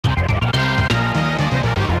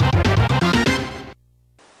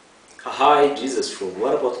Hi, Jesus from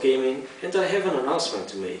WhatAboutGaming, and I have an announcement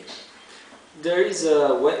to make. There is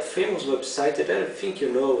a famous website that I think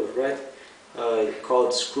you know, right?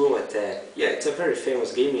 Called ScrewAttack. Yeah, it's a very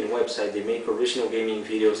famous gaming website. They make original gaming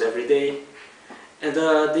videos every day. And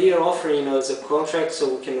they are offering us a contract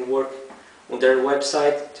so we can work on their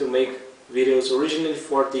website to make videos originally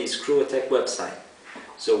for the ScrewAttack website.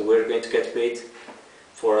 So we're going to get paid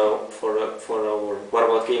for our What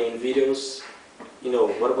About Gaming videos, you know,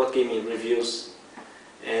 What About Gaming reviews,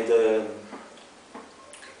 and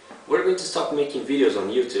we're going to stop making videos on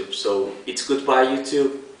YouTube. So it's goodbye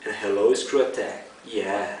YouTube and hello ScrewAttack.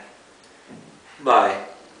 Yeah, bye.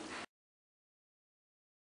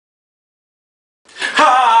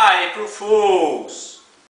 Hi, April Fools!